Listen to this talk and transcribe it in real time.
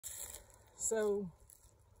So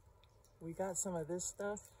we got some of this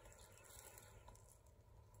stuff.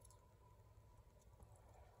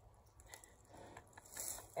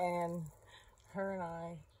 And her and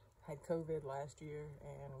I had COVID last year,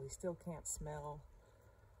 and we still can't smell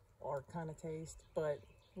or kind of taste, but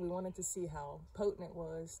we wanted to see how potent it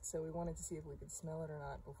was, so we wanted to see if we could smell it or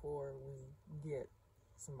not before we get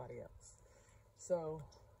somebody else. So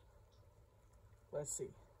let's see.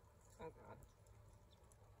 Oh God.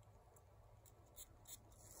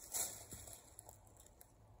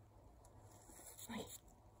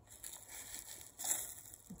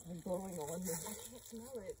 It's like blowing on me. I can't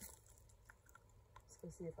smell it. Let's go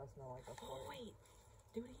see if I smell like a fart. Oh, wait.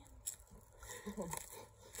 Do it again.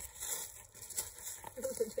 It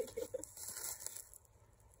was ridiculous.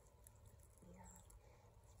 Yeah.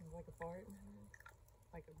 Smells like a fart.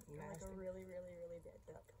 Like a nasty. Like a really, really, really dead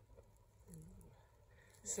duck.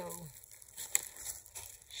 So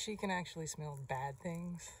she can actually smell bad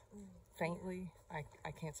things faintly. I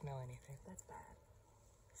can't smell anything. That's bad.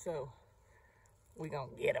 So we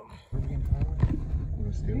gonna get them.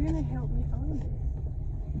 You're gonna help me find it.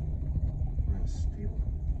 We're gonna steal it.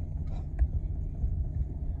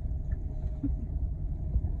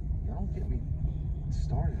 Y'all get me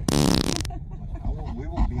started. We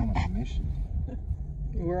will be on a mission.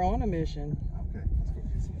 We're on a mission. Okay, let's go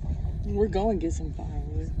get some firewood. We're going to get some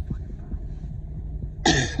firewood.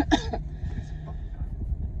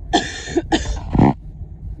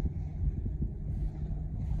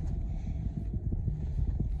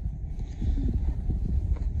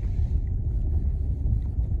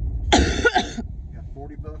 Got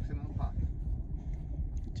 $40 in my pocket.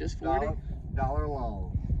 Just 40? Dollar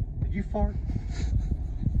log. Did you fart?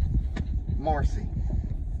 Marcy.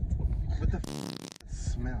 What the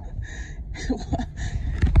smell?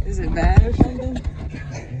 Is it bad or something?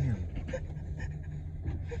 Damn.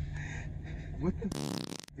 What the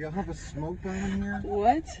y'all have a smoke down in here?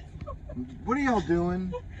 What? What are y'all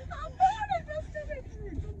doing? I'm bored. I just did it.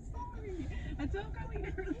 I'm sorry. I told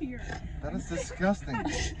Colleen earlier. That is disgusting.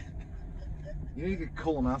 You need to get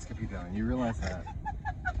colonoscopy done. You realize that?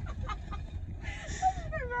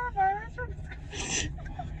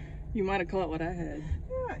 You might have caught what I had.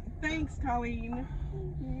 Thanks, Colleen.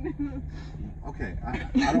 Okay,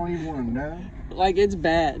 I don't even want to know. Like, it's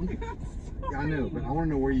bad. Yeah, I know, but I want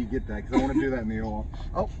to know where you get that because I want to do that in the oil.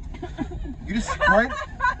 Oh, you just sprayed?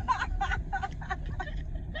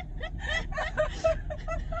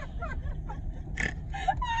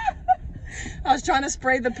 I was trying to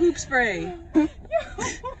spray the poop spray.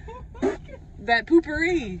 That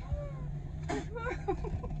poopery.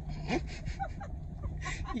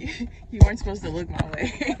 You weren't supposed to look my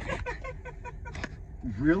way.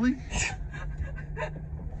 Really?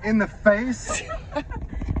 In the face? It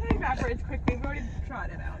evaporates quickly. We've already tried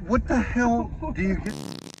it out. What the hell do you get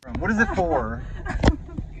from? What is it for? God,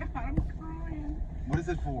 I'm crying. What is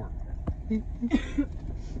it for?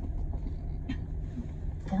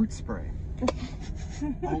 Fart spray.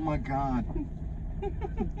 Oh my God.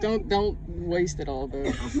 Don't waste it all, though.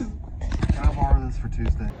 Okay. Can I borrow this for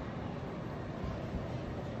Tuesday?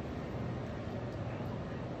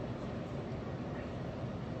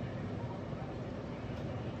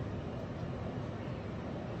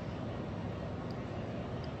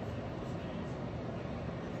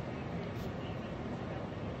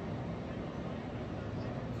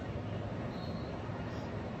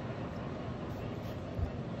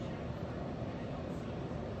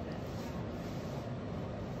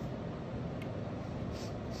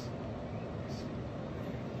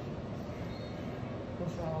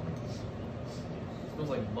 What's wrong? It smells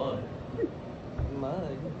like mud.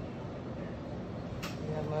 Mud.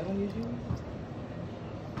 You have mud on your shoes?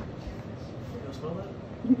 You don't smell that?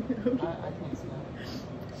 I can't smell it.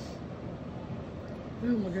 Oh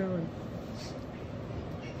my God.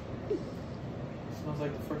 It smells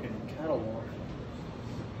like the freaking cattle wash.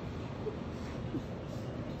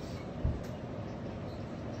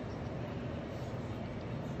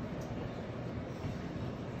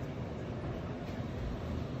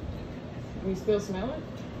 You still smell it?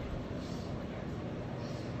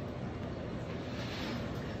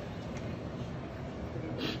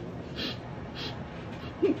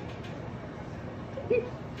 You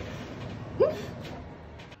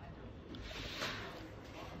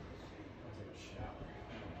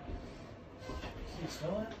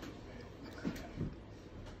smell it?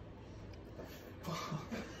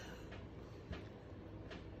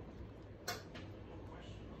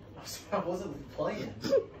 I wasn't playing.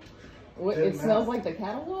 What, it smells like the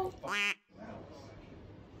cattle walk?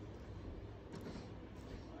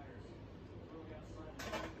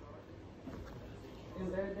 Is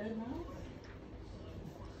there a dead mouse?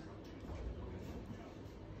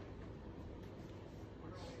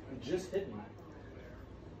 just hit me.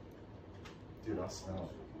 Dude, I smell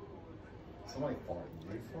it. Somebody farted.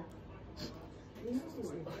 Did you fart?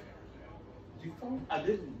 Did you fart? I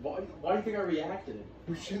didn't. Why do you think I reacted?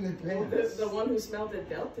 Who shouldn't have pants? The one who smelled it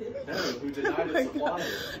felt it. No, who denied it supplied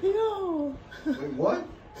it. Yo. Wait, what?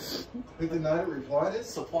 Who denied it? Replied it?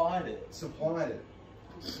 Supplied it. Supplied it.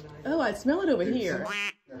 Oh, I smell it over Dude, here. somebody-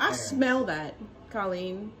 I smell that,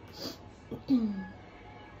 Colleen.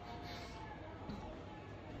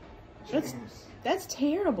 That's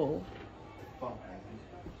terrible. Fuck, man.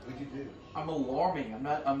 What'd you do? I'm alarming.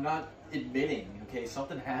 I'm not admitting. Okay,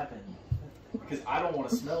 something happened because I don't want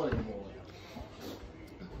to smell it anymore.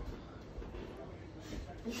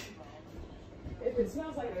 If it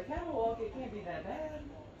smells like a catwalk, it can't be that bad.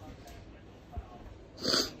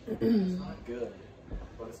 It's not good,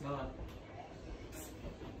 but it's not.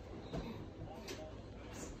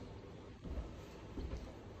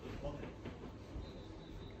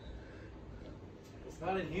 It's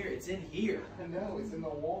not in here. It's in here. I know, it's in the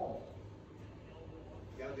wall.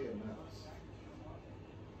 It's gotta be a mouse.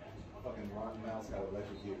 Fucking rotten mouse got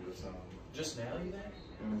electrocuted or something. Just now, you think?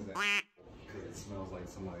 When was that? Because it smells like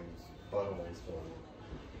somebody's butthole is full.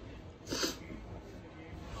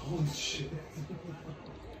 Holy shit.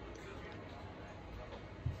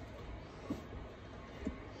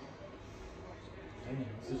 Damn,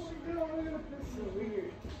 this is So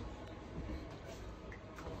weird.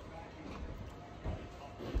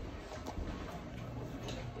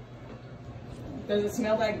 Does it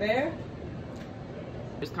smell like there?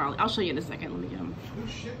 There's Carly. I'll show you in a second. Let me get him. Who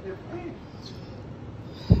shit their pants?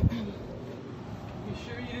 You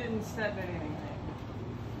sure you didn't step in anything?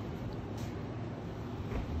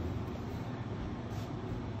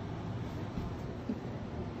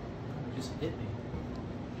 it just hit me.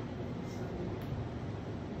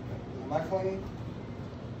 Am I clean?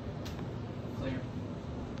 Clear.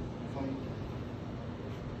 Clean.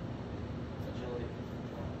 Agility.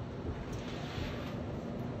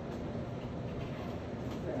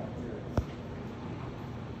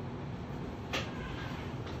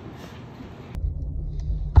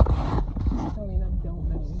 Colleen, I don't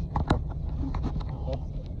know.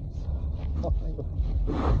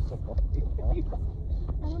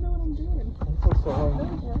 I don't know what I'm doing. I'm so sorry.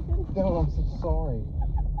 No, I'm so sorry.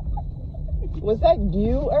 Was that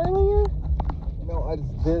you earlier? No, I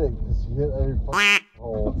just did it because she hit every fucking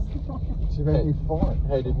hole. She made me fart.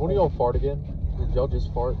 Hey, did one of y'all fart again? Did y'all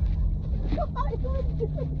just fart?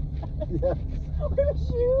 Yes. It's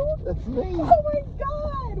you? That's me. Oh my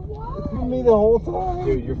god, why? It's been me the whole time.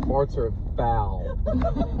 Dude, your farts are foul.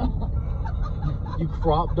 you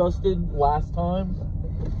crop dusted last time?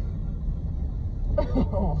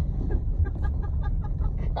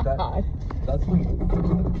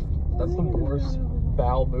 That's the worst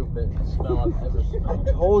bowel movement smell I've ever smelled.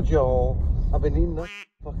 I told y'all, I've been eating that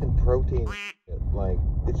fucking protein shit. Like,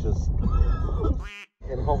 it's just.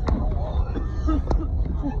 And home.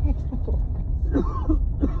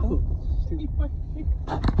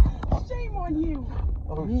 Shame on you.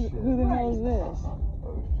 Oh shit. Who the hell is this?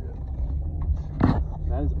 Oh shit.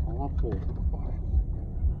 That is awful.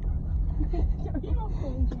 Are you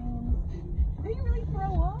okay, James? Did you really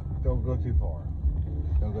throw up? Don't go too far.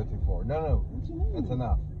 Don't go too far. No, What you mean? that's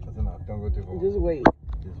enough. That's enough. Don't go too far. Just wait.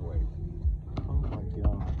 Just wait. Oh my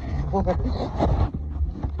god.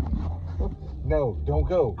 No, don't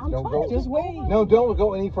go. I'm Don't trying go. to Just wait. No, don't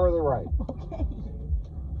go any further right. Okay.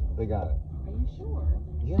 They got it. Are you sure?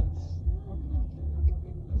 Yes.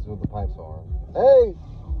 That's what the pipes are. Hey!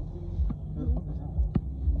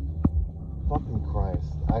 Fucking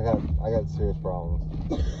Christ. I got serious problems.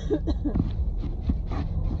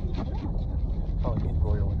 Oh, you need to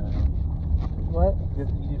roll your window down. What? You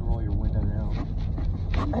need to roll your window down.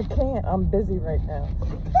 I can't. I'm busy right now.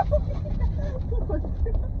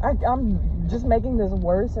 I'm just making this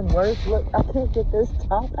worse and worse. Look, I can't get this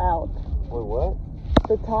top out. Wait, what?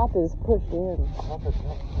 The top is pushed in. How the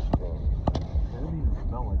fuck is this going? It doesn't even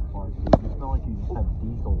smell like fart, dude. You smell like you just have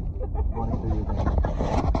diesel running through your veins.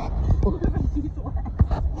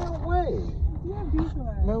 No way. You have diesel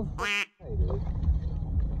ass. No way, dude.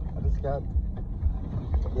 I just got.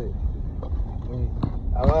 Dude.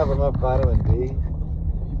 I don't have enough vitamin D.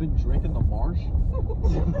 You been drinking the Marsh?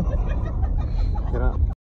 Can I?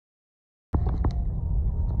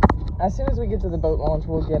 As soon as we get to the boat launch,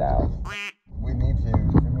 we'll get out. We need to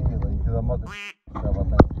immediately because I'm about to shove up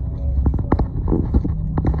that.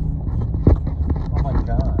 Oh my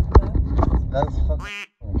god. That's fucking.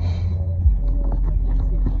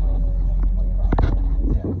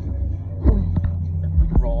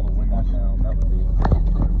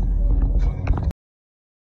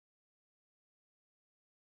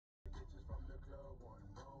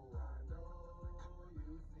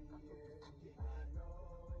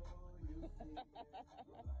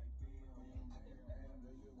 Bye.